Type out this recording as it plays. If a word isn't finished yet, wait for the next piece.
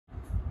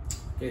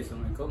Okay,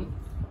 Assalamualaikum.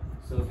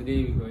 So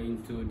today we're going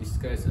to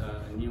discuss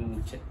a new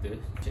chapter,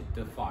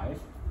 chapter 5,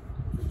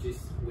 which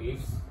is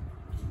waves.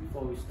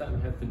 Before we start,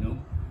 we have to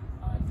know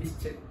this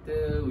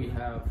chapter we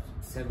have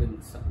 7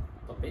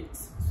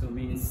 subtopics. So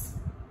means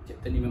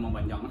chapter ni memang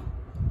panjang lah.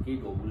 Okay,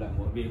 2 bulan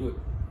buat habis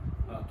kot.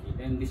 Okay,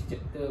 then this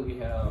chapter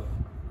we have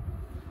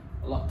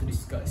a lot to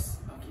discuss.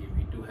 Okay,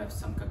 we do have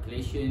some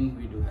calculation,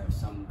 we do have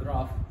some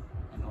graph,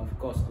 and of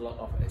course a lot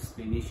of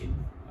explanation.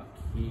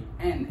 Okay,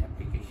 and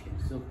application.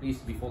 So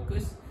please be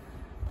focused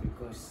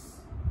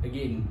because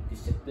again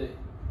this chapter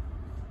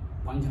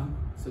panjang.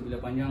 So bila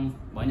panjang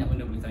banyak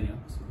benda boleh tanya.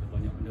 So bila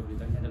banyak benda boleh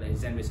tanya adalah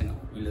exam dia sangat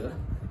popular.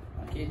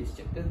 Okay, this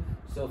chapter.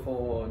 So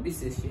for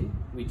this session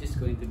we just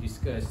going to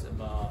discuss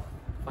about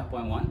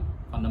 5.1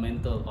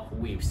 fundamental of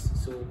waves.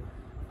 So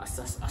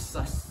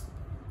asas-asas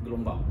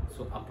gelombang.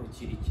 So apa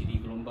ciri-ciri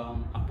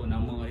gelombang, apa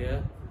nama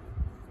dia,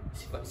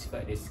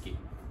 sifat-sifat dia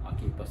sikit.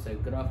 Okay, pasal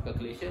graph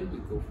calculation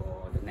we go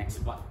for the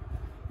next part.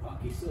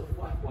 Okay, so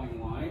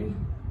 5.1 going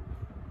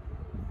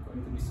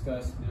to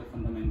discuss the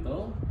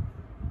fundamental.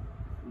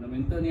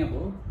 Fundamental ni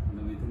apa?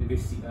 Fundamental ni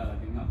basic lah.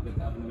 Dengar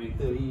perkataan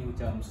fundamental ni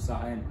macam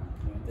susah kan.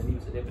 Fundamental ni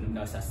maksud dia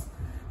benda asas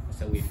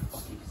pasal wave.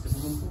 Okay,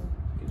 sebelum tu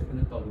kita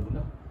kena tahu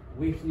dulu lah,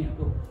 wave ni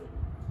apa?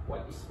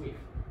 What is wave?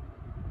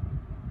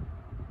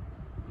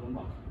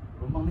 Gelombang.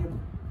 Gelombang ni apa?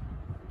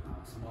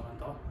 Semua orang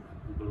tahu.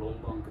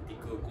 Gelombang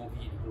ketika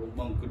COVID,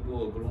 gelombang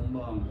kedua,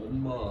 gelombang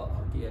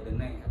ombak. Okay, ada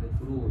naik, ada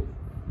turun.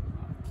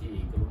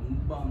 Okay,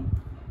 gelombang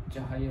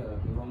cahaya,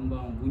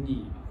 gelombang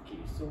bunyi. Okay,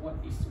 so what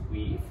is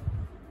wave?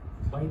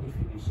 By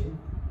definition,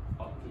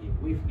 okay,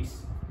 wave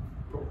is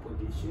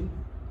propagation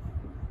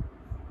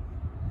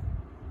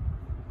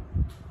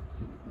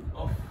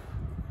of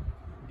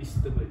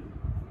disturbance.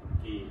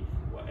 Okay,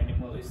 what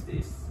animal is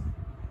this?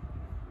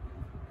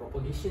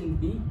 Propagation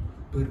ni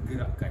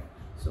pergerakan.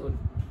 So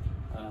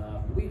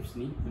waves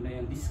ni benda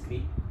yang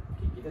discrete.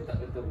 Okay, kita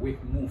tak kata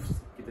wave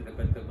moves, kita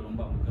tak kata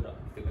gelombang bergerak,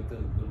 kita kata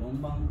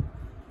gelombang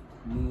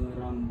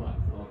merambat.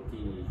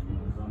 Okay,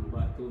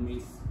 merambat tu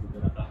means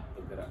bergerak lah,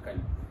 pergerakan.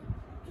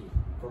 Okay,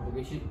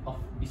 propagation of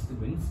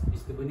disturbance.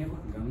 Disturbance ni apa?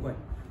 Gangguan.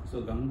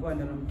 So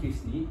gangguan dalam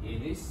kes ni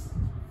is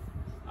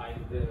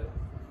either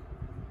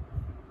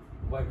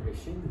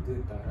vibration,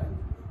 getaran,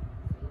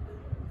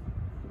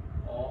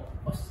 or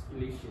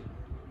oscillation,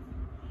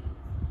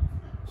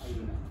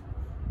 ayunan.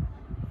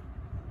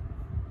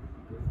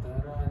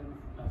 Getaran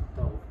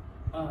atau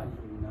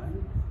ayunan.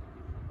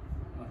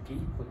 Okay,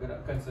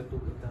 pergerakan satu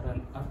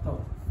getaran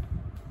atau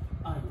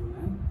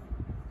ayunan.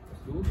 Lepas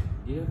tu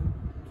dia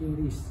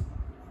carries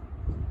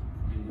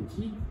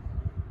energy,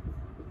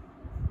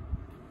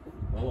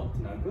 bawa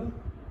tenaga,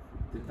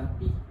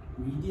 tetapi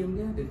medium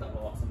dia tak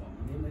bawa semua.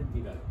 Medium dia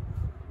tidak.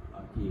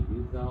 Okay,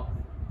 without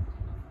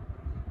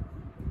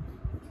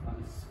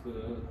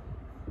transfer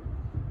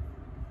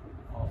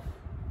of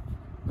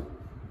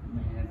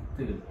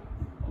matter.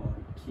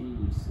 Okay,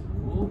 so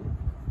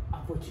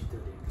apa cerita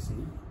dia ke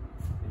sini?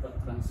 Without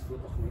transfer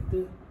of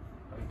matter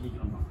bagi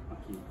gelombang.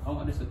 Okay,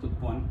 awak ada satu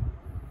pond,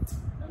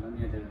 dalam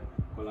ni ada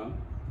kolam.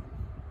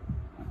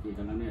 Okay,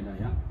 dalam ni ada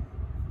ayam.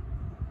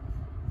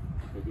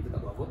 Okay, kita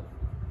tak buat apa.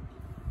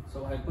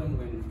 So what happen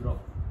when you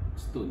drop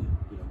stone?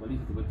 Kita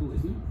balik satu batu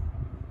kat sini.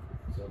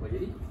 So apa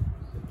jadi?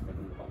 So kita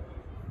akan lepak.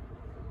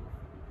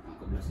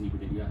 Kat belah sini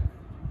pun jadi lah.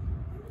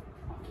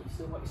 Okay,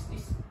 so what is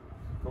this?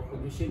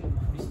 Propagation of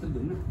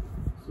disturbance lah.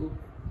 So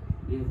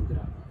dia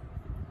bergerak.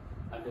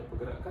 Ada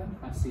pergerakan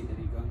hasil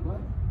dari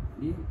gangguan,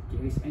 dia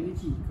carries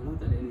energy. Kalau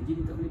tak ada energy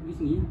dia tak boleh pergi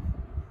sini.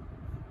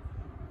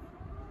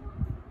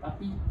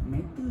 Tapi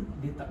metal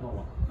dia tak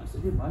bawa.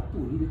 Maksudnya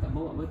batu ni dia tak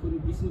bawa batu ni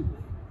pergi sini.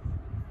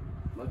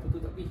 Batu tu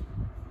tak pergi.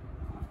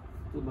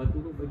 Tu batu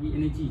tu bagi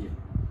energy je.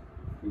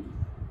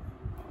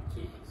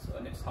 Okay, so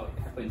that's how it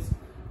happens.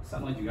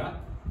 Sama juga.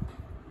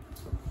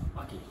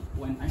 Okay,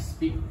 when I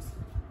speak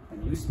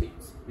and you speak,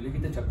 bila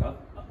kita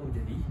cakap apa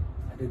jadi?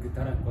 Ada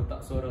getaran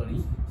kotak suara ni,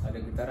 ada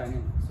getaran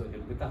kan, so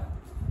dia bergetar.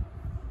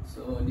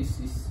 So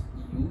this is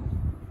you,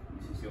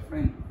 this is your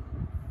friend.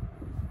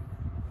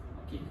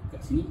 Okay, kat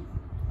sini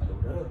ada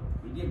udara,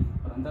 medium,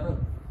 perantara.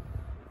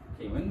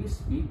 Okay, when we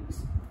speak,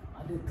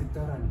 ada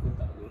getaran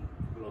kotak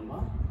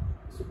gelombang,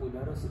 so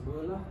udara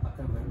sebelah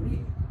akan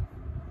vibrate,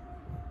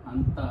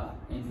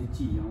 hantar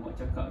energi yang awak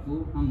cakap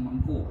tu, hang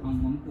mampu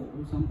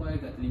tu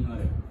sampai kat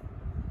telinga dia.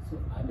 So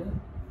ada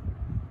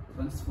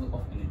transfer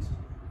of energy.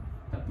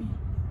 Tapi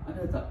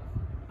ada tak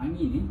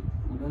angin ni,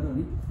 udara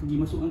ni pergi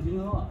masuk dalam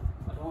telinga awak?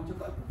 Ada orang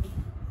cakap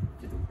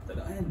macam tu, tak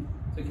ada kan?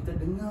 So kita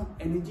dengar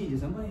energi je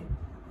sampai,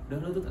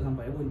 udara tu tak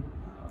sampai pun.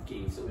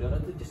 Okay, so udara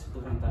tu just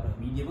perantara,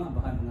 medium lah,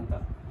 bahan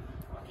pengantar.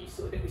 Okay,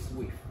 so that is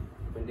wave,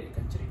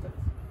 pendekkan cerita.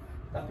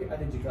 Tapi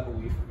ada juga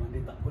wave yang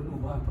dia tak perlu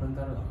bahan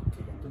perantara.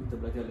 Okay, yang tu kita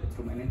belajar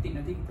elektromagnetik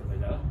nanti kita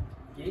belajar.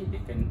 Okay,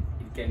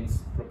 it can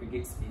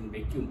propagate in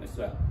vacuum as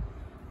well.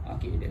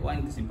 Okay, that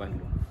one kita simpan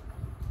dulu.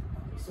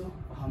 Okay, so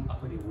faham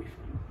apa dia wave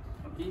dulu.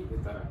 Okay,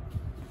 getaran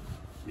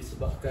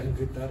disebabkan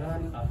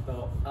getaran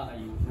atau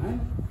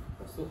ayunan.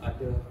 Lepas tu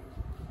ada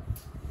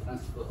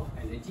transfer of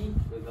energy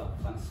without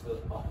transfer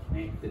of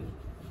matter.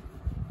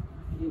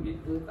 dia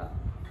meter tak.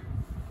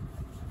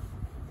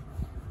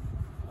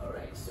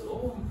 Alright,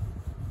 so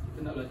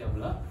kita nak belajar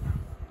pula.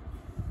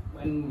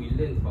 When we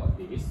learn about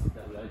this,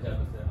 kita belajar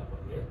pasal apa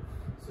dia.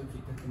 So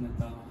kita kena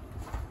tahu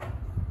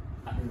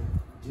ada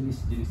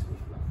jenis-jenis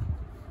wave pula.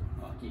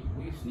 Okay,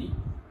 waves ni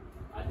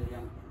ada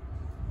yang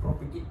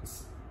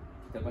propagates,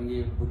 kita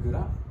panggil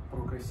bergerak,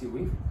 progressive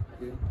wave,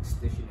 ada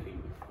stationary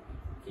wave.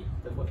 Okay,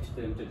 kita buat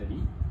cerita macam tadi.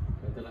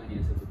 Katalah ni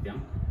ada satu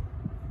tiang.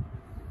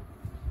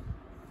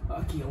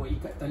 Okay, awak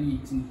ikat tali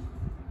kat sini.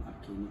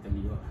 Okay, ni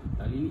tali awak.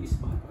 Tali ni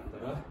isbah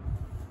antara.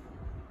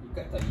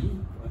 Ikat tali,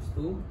 lepas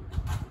tu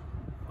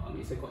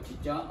ambil sekot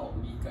cicak, awak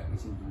pergi ikat kat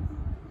sini.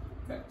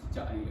 Ikat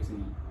cicak ni kat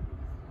sini.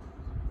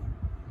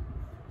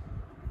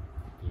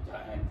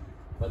 Cicak kan.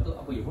 Lepas tu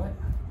apa you buat?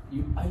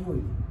 You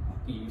iron.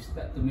 Okay, you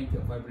start to make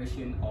a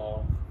vibration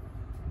or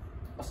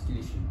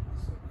oscillation.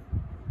 So,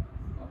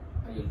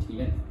 iron macam ni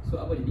kan. So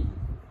apa jadi?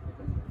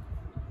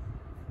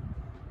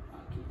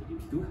 Okay, jadi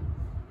macam tu lah.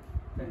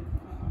 Kan?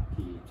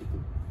 Okay, macam tu.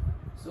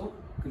 So,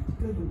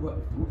 ketika you buat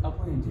itu,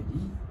 apa yang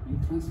jadi? You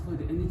transfer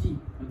the energy.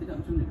 Kalau tidak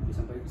macam mana? Dia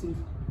sampai ke sini.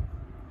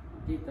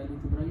 Okay, tali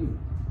tu berayun.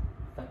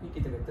 Tapi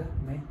kita kata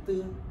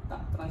metal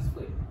tak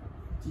transfer.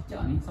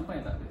 Cicak ni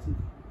sampai tak ke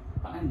sini?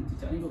 Tak kan?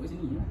 Cicak ni bawa ke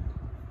sini lah.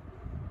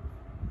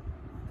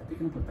 Tapi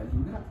kenapa tali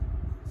bergerak?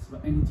 Sebab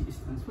energy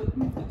is transferred,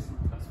 metal is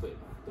transferred.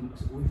 Itu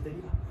maksud wave tadi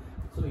lah.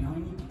 So yang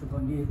ini kita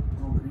panggil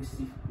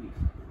progressive wave.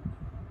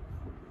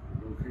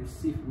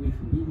 Progressive wave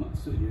ni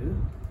maksud dia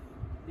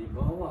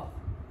dibawa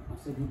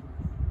masa di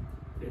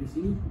dari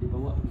sini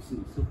dibawa ke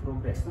sini. So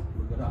progress lah,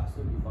 bergerak.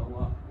 So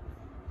dibawa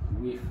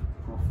wave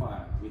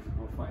profile. Wave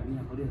profile ni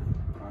apa dia?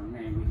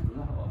 Perangai wave tu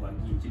lah. Awak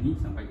bagi macam ni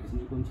sampai ke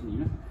sini pun macam ni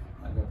lah.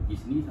 Agak pergi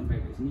sini sampai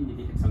ke sini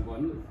jadi hexagon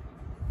tu.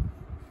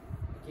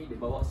 Okay, dia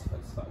bawa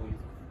sifat-sifat wave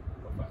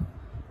profile.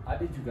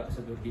 Ada juga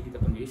satu lagi kita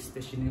panggil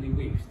stationary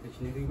wave.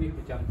 Stationary wave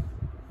macam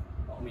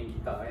awak main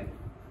gitar kan.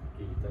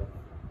 Okay, kita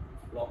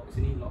lock ke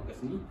sini, lock ke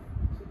sini.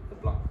 So kita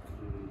plug.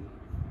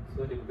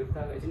 So dia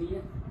bergetar kat sini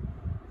kan.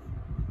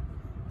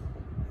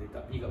 Dia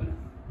tak pergi kat mana.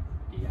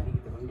 Okay, yang ni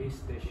kita panggil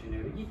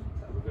stationary,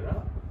 tak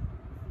bergerak.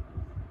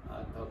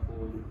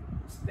 Ataupun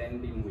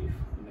standing wave,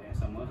 benda yang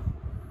sama.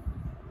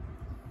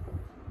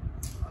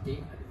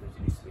 Okay, ada dua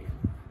jenis wave.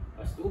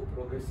 Lepas tu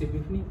progressive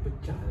wave ni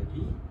pecah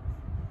lagi.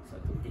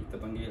 Satu lagi kita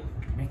panggil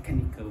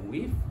mechanical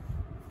wave.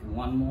 And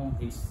one more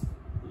is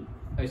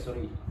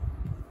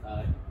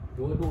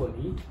dua-dua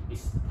ni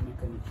is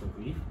mechanical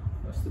wave.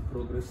 Lepas tu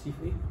progressive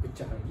wave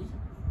pecah lagi.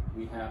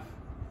 We have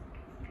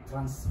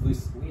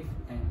transverse wave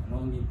and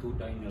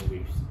longitudinal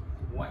waves.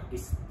 What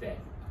is that?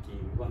 Okay,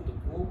 we want to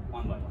go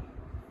one by one.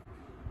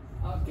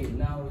 Okay,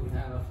 now we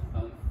have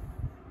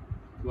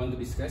we want to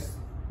discuss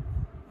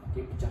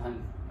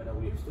pecahan pada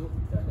waves tu.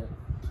 Kita ada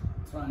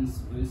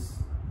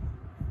transverse.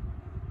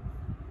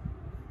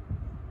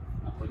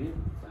 Apa dia?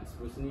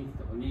 Transverse ni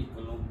kita panggil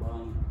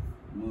gelombang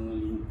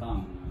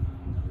melintang.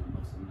 Dalam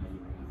bahasa Melayu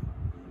kan,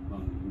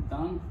 gelombang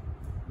melintang.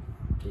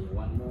 Okay,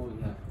 one more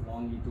we have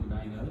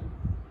longitudinal.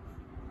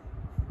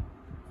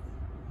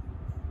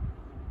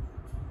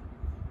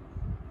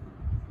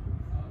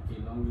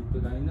 Okay,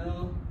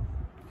 longitudinal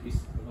is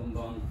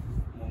gelombang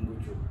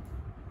membujur.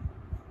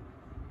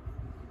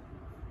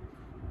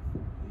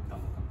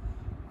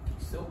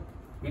 So,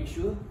 make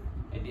sure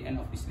at the end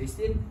of this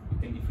lesson you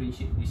can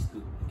differentiate these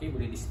two. Okay,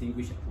 boleh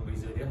distinguish apa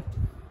beza dia.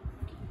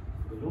 Okay.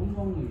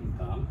 Gelombang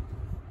melintang,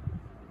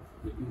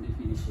 with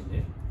definition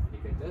dia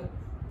kata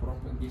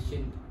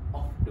propagation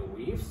of the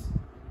waves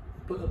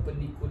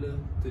perpendicular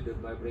to the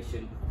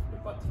vibration of the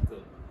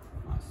particle.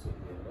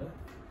 Maksudnya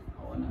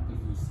awak nak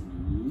pergi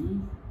sini,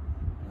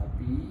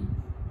 tapi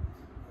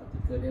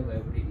particle dia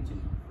vibrate macam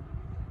ni.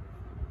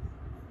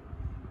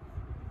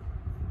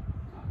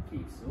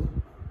 Okay, so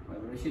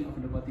vibration of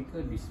the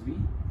particle this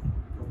way,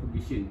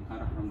 propagation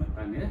arah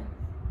rambatan dia.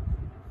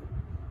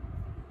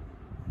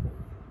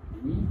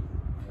 Ini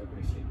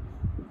vibration.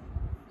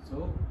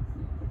 So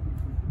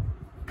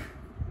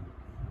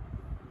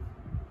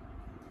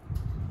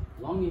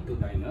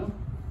longitudinal,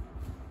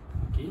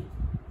 okay,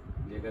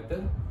 dia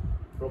kata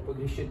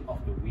propagation of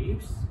the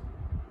waves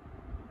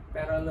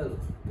parallel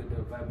to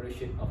the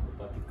vibration of the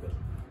particle.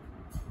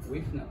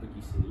 Wave nak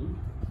pergi sini,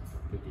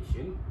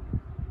 propagation,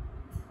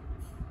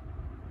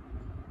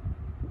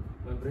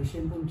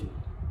 vibration pun je.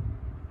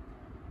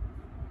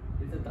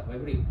 Dia tetap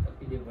vibrate,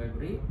 tapi dia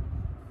vibrate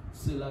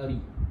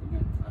selari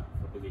dengan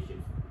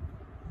propagation.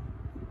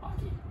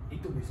 Okay,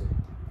 itu beza.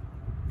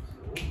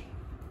 So,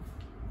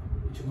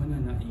 macam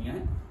mana nak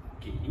ingat?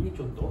 Okay, ini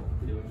contoh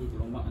dia bagi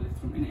gelombang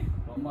elektromagnet.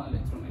 Gelombang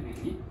elektromagnet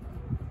ni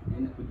dia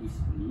nak pergi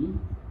sini.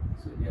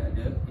 So dia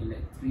ada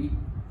elektrik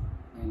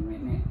and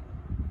magnet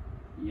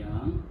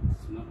yang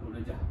 90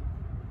 darjah.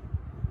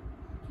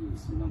 Okay,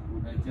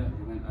 90 darjah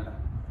dengan arah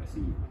ke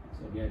sini.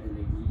 So dia ada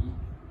lagi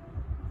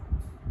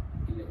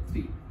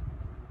elektrik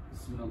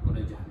 90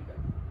 darjah dekat.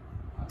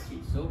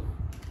 Okay, so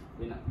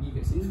dia nak pergi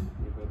kat sini,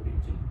 dia vibrate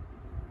macam ni.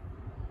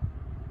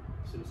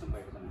 Sudah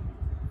sampai ke sana.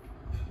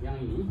 Yang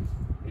ini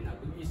dia nak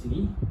pergi sini,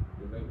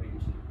 dia vibrate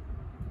macam ni.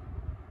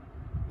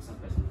 Dia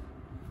sampai sana.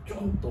 Cok.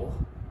 contoh.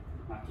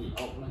 Okay,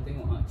 awak pernah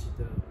tengok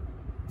cerita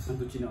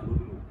hantu Cina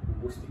dulu,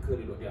 bubuh stiker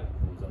duduk dia.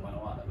 Zaman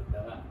awak tak ada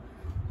kan.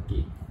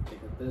 Okay, dia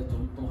kata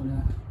contohnya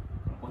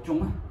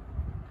pocong lah.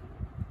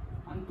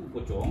 Hantu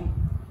pocong.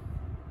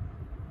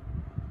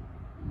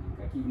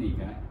 Kaki ni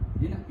kan,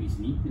 dia nak pergi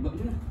sini, dia buat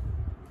macam mana?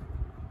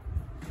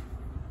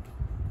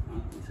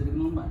 So dia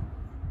kena lompat.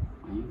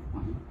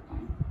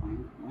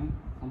 Main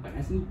sampai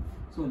kat sini.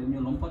 So dia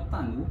punya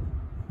lompatan tu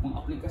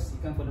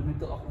mengaplikasikan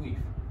fundamental of wave,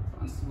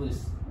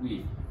 transverse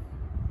wave,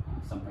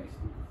 sampai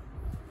sini.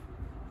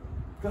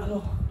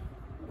 Kalau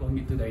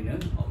gitu diner,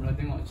 awak pernah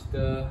tengok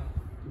cerita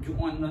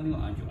Juan, pernah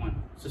tengok Juan,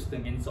 Sister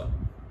Gensot.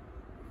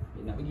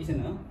 Dia nak pergi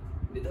sana,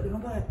 dia tak boleh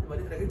lompat sebab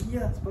dia tak ada kaki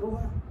lah, separuh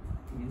lah.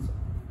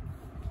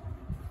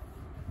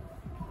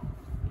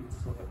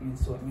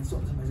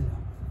 Gensot sampai sana.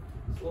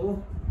 So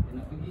dia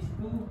nak pergi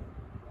situ,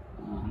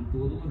 hantu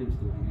tu dia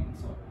situ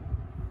Gensot.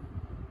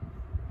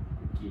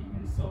 Okay,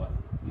 Gensot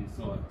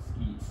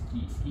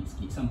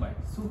sikit sampai.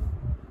 So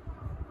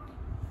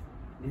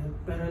dia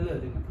parallel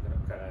dengan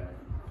pergerakan.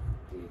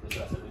 Okay, itu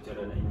salah satu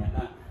cara nak ingat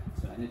lah.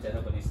 Sebenarnya cara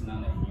paling senang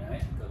nak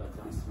ingat, kalau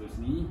transverse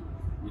ni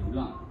dia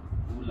ulang.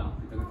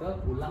 Kita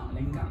kata ulang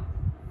lengkang.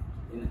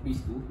 Dia nak pergi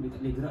situ, dia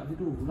tak boleh gerak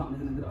situ. Ulang dia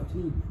kena gerak macam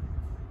ni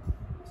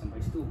sampai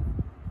situ.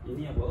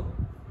 Ini apa?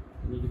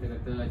 Ini kita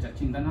kata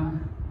cacing tanah.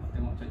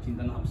 Tengok cacing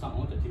tanah besar,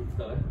 cacing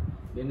kita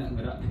dia nak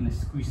gerak, dia kena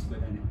squeeze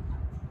badan dia.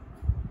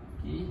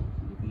 Okay,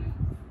 dia kena,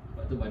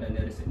 lepas tu badan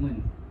dia ada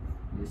segmen,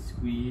 dia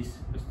squeeze,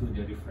 lepas tu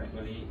dia refract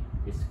balik,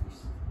 dia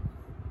squeeze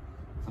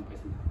sampai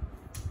sini.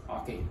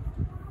 Okay,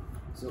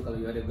 so kalau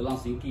you ada gelang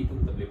singki tu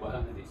kita boleh buat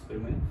lah nanti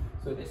eksperimen.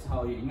 So that's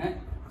how you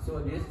ingat. So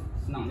dia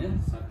senangnya,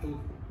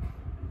 satu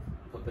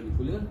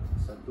perpendicular,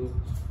 satu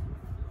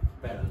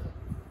parallel.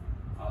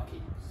 Okay,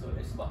 so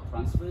that's about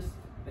transverse,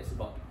 that's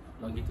about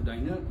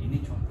longitudinal.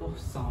 Ini contoh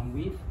sound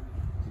wave.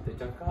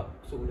 Kita cakap,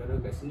 so udara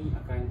kat sini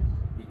akan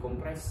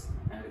dikompres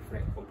and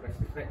refract, compress,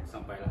 refract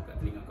sampailah kat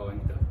telinga kawan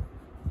kita.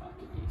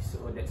 Okay,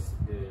 so that's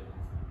the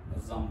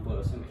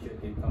example. So make sure you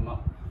can come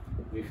up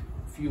with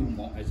few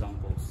more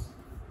examples.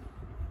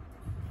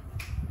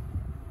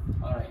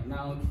 Alright,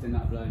 now kita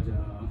nak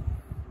belajar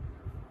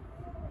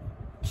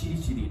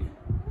ciri-ciri dia.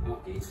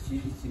 Okay,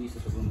 ciri-ciri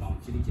satu gelombang.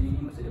 Ciri-ciri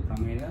ni maksudnya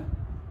perangai dia.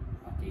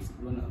 Okay,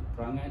 sebelum nak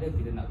perangai dia,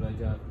 kita nak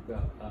belajar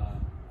juga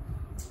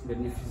dia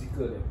punya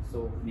fizikal dia.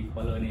 So ni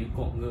kepala ni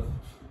ekor ke,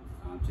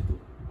 macam tu.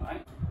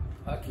 Alright.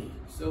 Okay,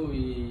 so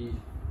we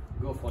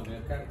go for the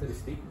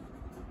characteristic.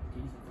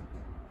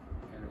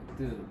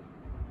 Okay,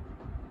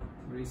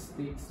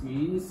 characteristics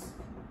means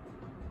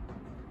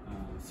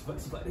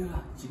sifat-sifat dia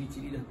lah,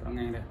 ciri-ciri dia,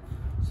 perangai dia.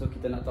 So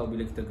kita nak tahu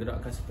bila kita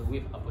gerakkan satu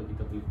wave, apa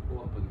kita boleh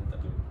ukur, apa kita tak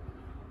boleh.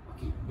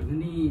 Okay, benda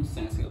ni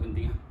sangat-sangat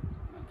penting lah.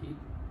 Okay,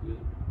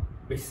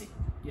 basic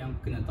yang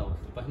kena tahu.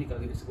 Lepas ni kalau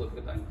kita sebut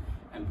perkataan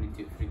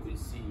amplitude,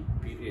 frequency,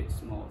 period,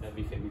 semua dah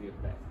be familiar with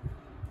that.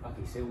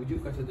 Okay, saya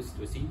wujudkan satu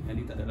situasi yang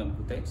ni tak dalam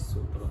buku teks,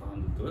 so perlu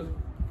faham betul.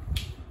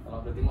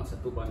 Kalau kita tengok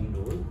satu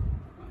bandul,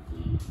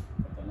 okay,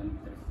 katakan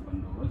kita ada satu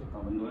bandul,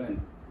 tahu bandul kan?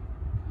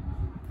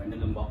 Bandul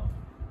lembap.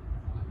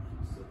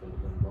 So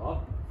bandul lembap,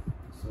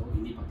 so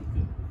ini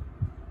partikel.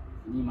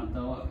 Ini mata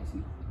awak kat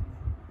sini.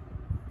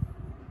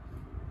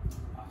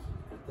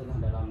 Katalah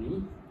dalam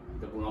ni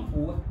kita pun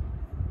lampu lah.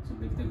 So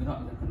bila kita gerak,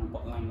 kita akan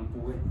nampak line lampu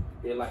kan,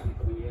 daylight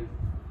kita panggil.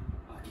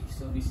 Okay,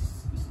 so this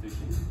is the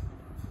situation.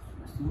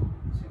 Lepas tu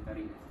saya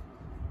tarik dia.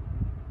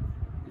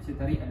 Saya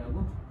tarik ada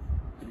apa?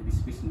 Ada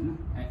displacement lah,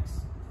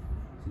 X.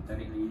 Saya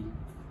tarik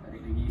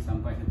lagi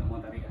sampai saya tak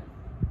mau tarik lah.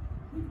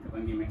 Ini kita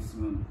panggil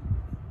maximum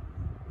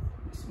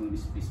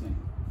displacement.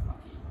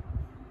 Okay,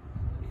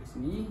 tarik ke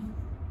sini.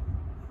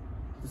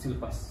 Itu saya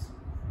lepas.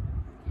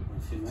 Okay,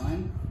 position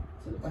 1.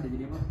 Saya lepas dia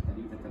jadi apa? Tadi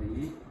kita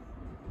tarik,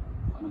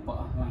 nampak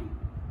lah line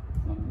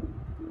lampu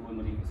turun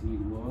balik kat sini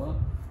 2.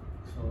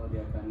 So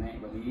dia akan naik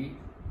balik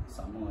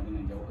sama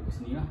dengan jauh ke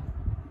sini lah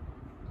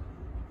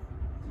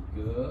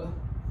 3.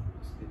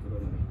 Terus dia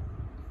turun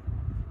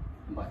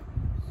balik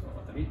 4. So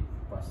tarik,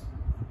 lepas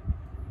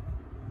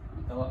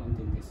mata awak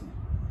maintain kat sini.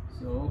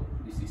 So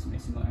this is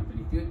maximum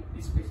amplitude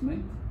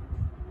displacement.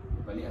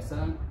 Dia balik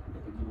asal, dia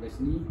pergi belah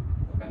sini,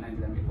 ke kanan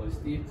kita ambil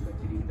positif, ke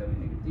kiri kita ambil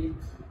negatif,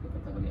 dia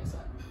patah balik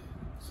asal.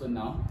 So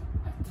now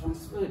I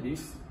transfer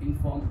this in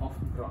form of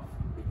graph.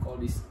 We call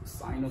this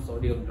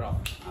sinusoidal graph.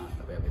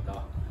 Tak payah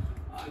tahu.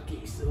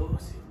 Okay, so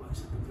saya buat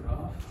satu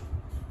graph.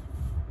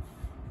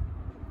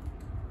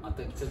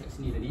 Mata kita kat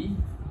sini tadi,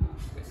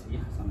 kat sini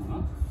lah,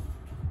 sama.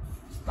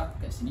 Start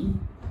kat sini,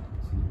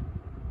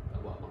 tak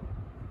buat apa.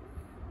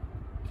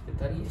 Kita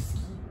tarik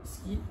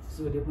sikit,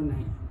 so dia pun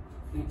naik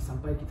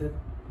sampai kita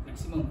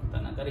maksimum.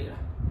 Tak nak tarik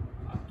lah.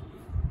 Okay.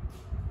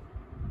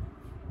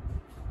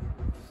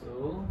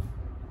 So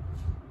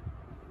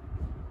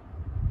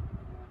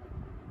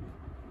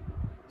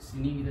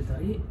sini kita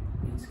tarik,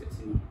 dan kat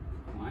sini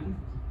 1,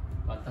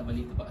 patah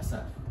balik tempat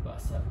asal,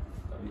 patah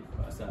balik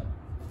tempat asal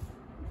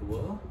 2,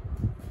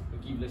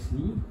 pergi belah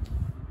sini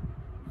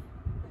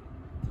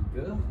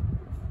 3,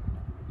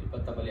 dia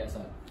patah balik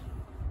asal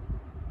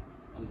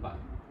 4.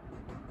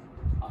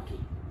 Okay,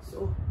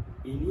 so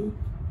ini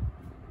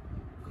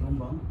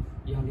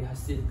yang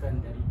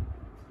dihasilkan dari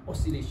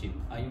oscillation,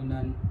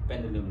 ayunan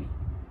pendulum ni,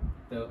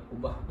 kita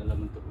ubah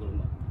dalam bentuk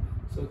gelombang.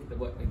 So kita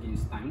buat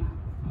against time lah.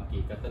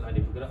 Okey, katalah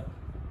dia bergerak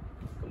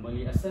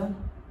kembali asal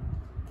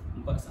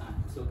 4 saat.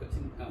 So kat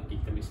sini, okey,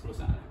 kita ambil 10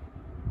 saat lah,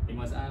 5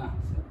 saat lah.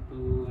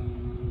 Satu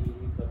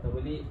patah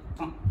balik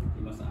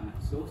 5 saat lah.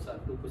 So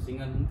satu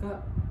pusingan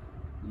lengkap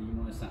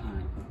 5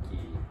 saat.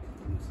 Okey,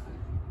 5 saat.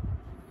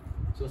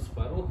 So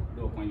separuh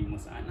 2.5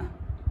 saat lah.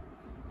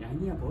 Yang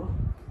ni apa?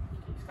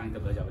 Okay, sekarang kita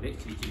belajar balik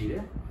ciri-ciri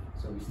dia.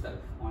 So we start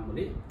on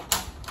balik.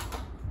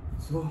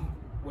 So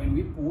when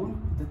we pull,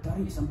 kita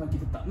tarik sampai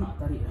kita tak nak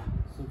tarik lah.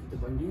 So kita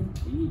panggil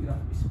ini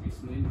graph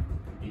displacement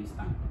against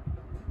time.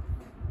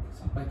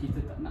 Sampai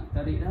kita tak nak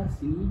tarik dah,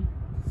 sini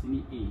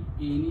A.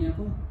 A ni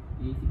apa?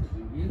 A kita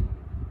panggil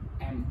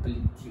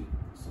amplitude.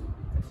 So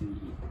kat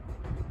sini A.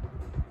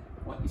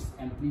 What is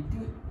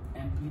amplitude?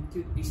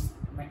 Amplitude is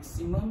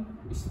maximum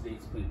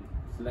displacement.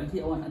 Selagi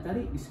awak nak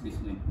tarik,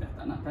 displacement. Dah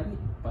tak nak tarik,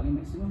 paling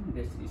maksimum,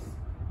 that is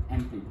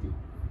amplitude.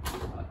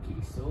 Okay,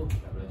 so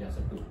kita belajar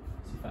satu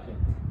sifat dia.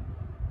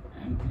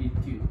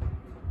 Amplitude.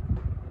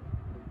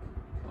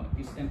 What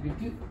is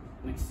amplitude?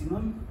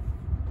 Maximum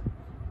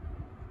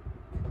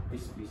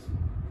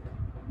displacement.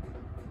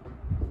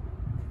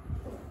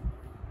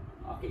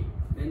 Okay,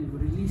 then you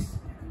release,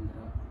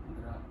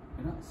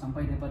 gerak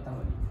sampai dia patah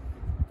balik.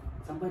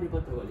 Sampai dia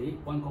patah balik,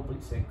 one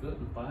complete cycle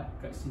 4.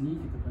 Kat sini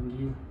kita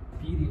panggil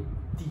period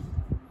T.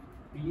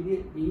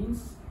 Period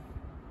means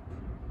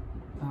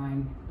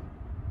time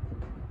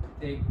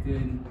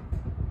taken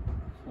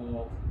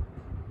for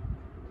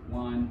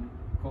one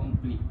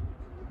complete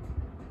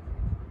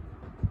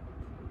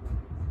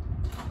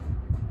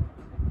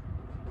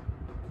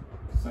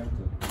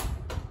cycle.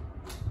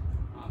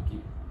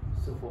 Okay,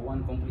 so for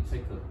one complete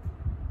cycle.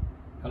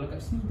 Kalau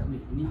kat sini tak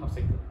boleh, ini half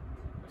cycle.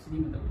 Kat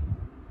sini pun tak boleh.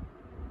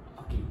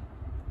 Okay,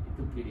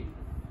 itu period.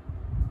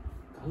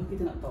 Kalau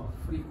kita nak tahu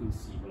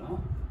frekuensi pula,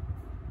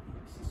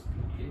 this is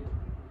period.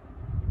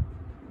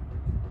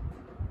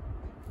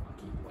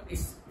 Okay, what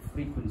is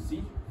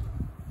frequency?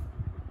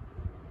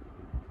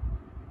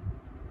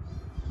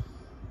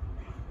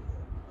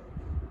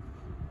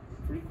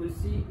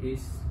 Frequency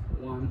is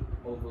 1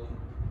 over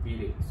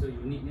period. So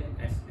unit dia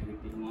as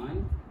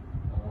 -1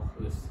 or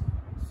hertz.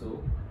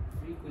 So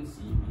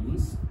frequency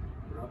means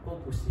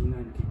berapa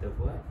pusingan kita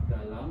buat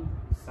dalam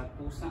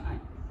 1 saat.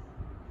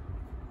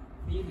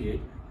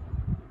 Period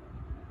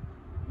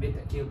dia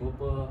tak kira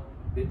berapa,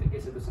 dia tak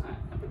kira 1 saat.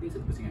 Yang penting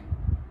 1 pusingan.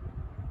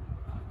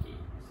 Okey,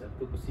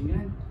 1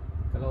 pusingan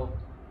kalau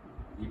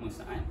 5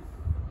 saat.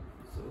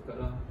 So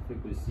kalau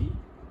frekuensi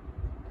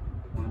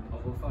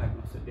 1/5,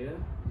 maksud dia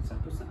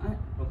 1 saat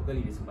berapa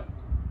kali dia sempat.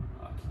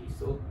 Okey,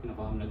 so kena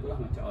faham lagu lah.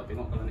 Macam awak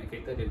tengok kalau naik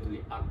kereta dia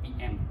tulis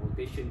RPM,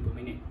 rotation per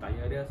minute.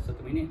 Tayar dia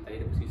 1 minit,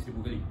 tayar dia pusing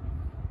 1000 kali.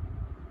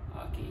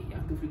 Okey,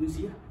 yang tu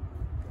frekuensi lah.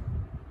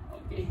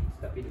 Okey,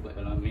 tapi dia buat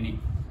dalam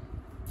minit.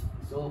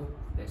 So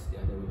that's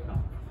the other way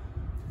around.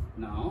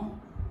 Now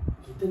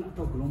kita nak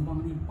tahu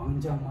gelombang ni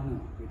panjang mana.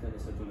 Kita ada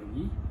satu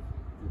lagi,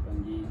 kita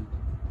panggil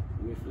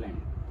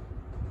wavelength.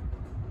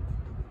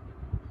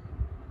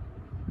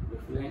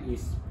 Wavelength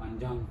is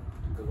panjang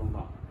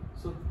gelombang.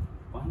 So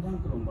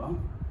panjang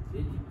gelombang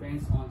dia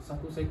depends on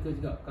satu cycle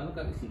juga. Kalau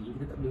kat sini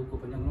kita tak boleh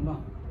ukur panjang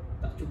gelombang,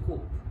 tak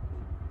cukup.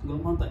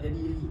 Gelombang tak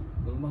jadi lagi.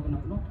 Gelombang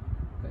kena penuh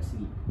kat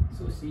sini.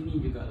 So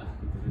sini jugalah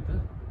kita kata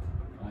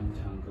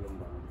panjang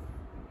gelombang.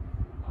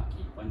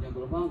 Okey, panjang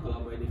gelombang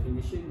kalau by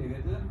definition dia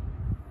kata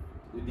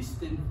the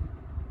distance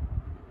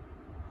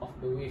of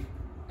the wave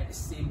at the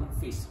same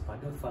phase,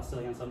 pada fasa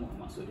yang sama.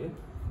 Maksud dia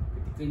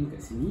ketika ni kat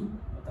sini,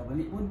 patah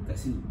balik pun kat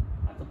sini,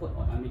 ataupun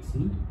awak ambil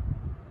sini,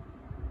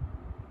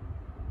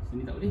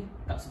 sini tak boleh,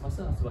 tak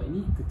sefasa. Sebab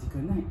ini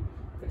ketika naik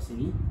kat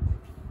sini,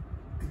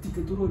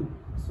 ketika turun.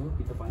 So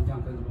kita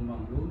panjangkan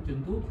gelombang dulu macam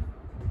tu.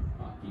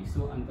 Okay,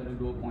 so antara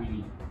 2 point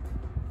ni,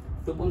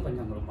 itu pun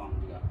panjang gelombang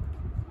juga.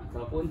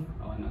 Ataupun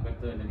awak nak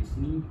kata dari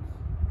sini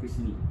ke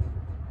sini,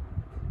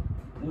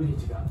 boleh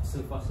juga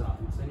sefasa.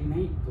 Masa ni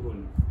naik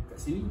turun, kat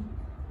sini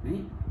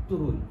naik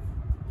turun,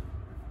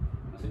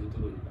 masa ni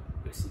turun juga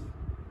kat sini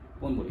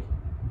pun boleh.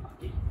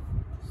 Okay,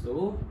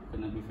 so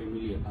kena be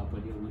familiar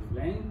apa dia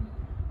wavelength,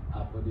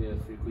 apa dia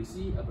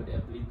frekuensi, apa dia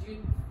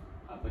amplitude,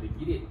 apa dia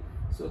period.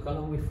 So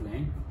kalau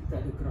wavelength kita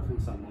ada graf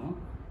yang sama,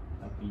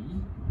 tapi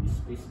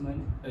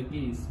displacement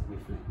against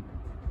wavelength.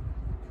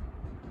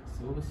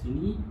 So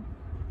sini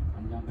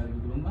panjangkan lagi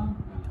gelombang,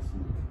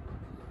 sini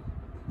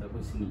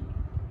ataupun sini.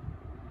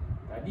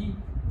 Tadi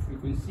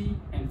frekuensi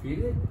and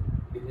period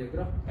dia punya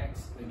graf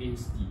X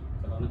against T.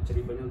 Kalau nak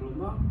cari panjang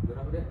gelombang,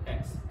 graf dia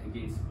X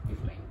against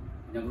wavelength.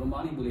 Panjang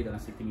gelombang ni boleh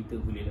dalam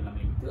centimeter, boleh dalam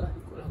millimeter lah,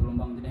 ikutlah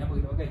gelombang jenis apa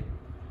kita pakai.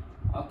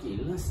 Okay,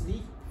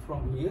 lastly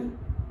from here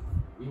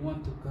we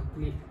want to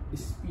calculate the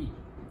speed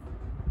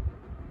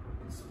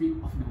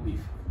of the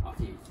wave.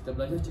 Okay, kita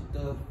belajar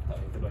cerita, tak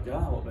kita belajar,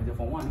 awak belajar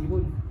form 1 ni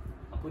pun.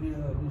 Apa dia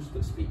rumus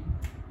untuk speed?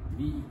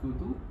 V equal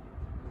to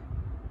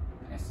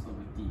S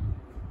over T.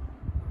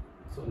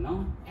 So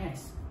now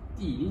S,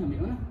 T ni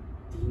ambil mana?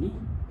 T ni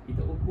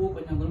kita ukur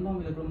panjang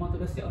gelombang bila gelombang tu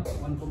dah siap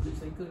one complete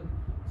cycle.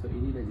 So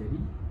ini dah jadi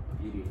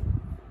period.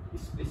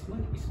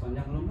 Displacement is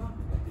panjang gelombang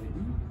dah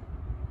jadi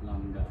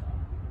lambda.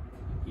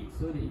 Okay,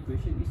 so the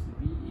equation is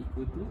V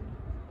equal to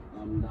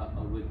lambda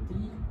over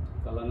T.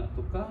 Kalau nak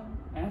tukar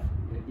F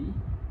jadi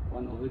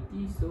 1 over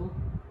T, so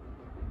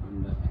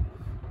lambda F.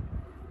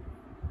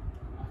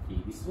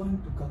 Okay, this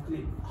one to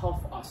calculate how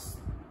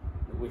fast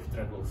the wave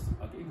travels.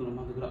 Okay,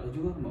 gelombang tergerak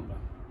juga berapa?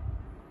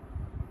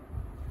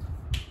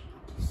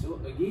 So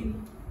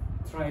again,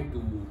 try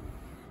to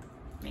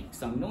make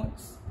some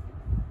notes.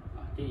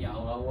 Okay, yang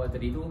awal-awal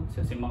tadi tu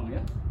saya sembang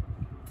ya.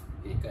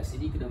 Okay, kat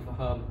sini kena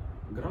faham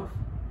graf,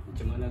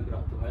 macam mana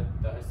graf tu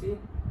terhasil,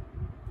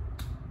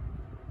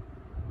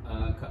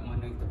 kat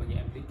mana kita bagi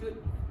amplitude,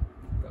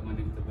 kat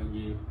mana kita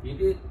bagi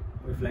period,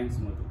 wavelength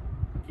semua tu.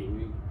 Okay,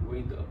 we're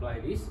going to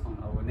apply this on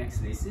our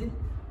next lesson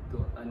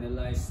to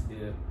analyze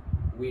the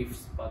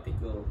waves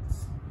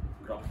particles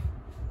graph.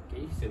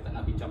 Okay, saya tak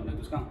nak bincang benda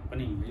tu sekarang,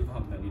 pening, jadi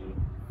faham benda ni dulu.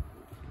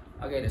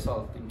 Okay, that's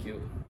all. Thank you.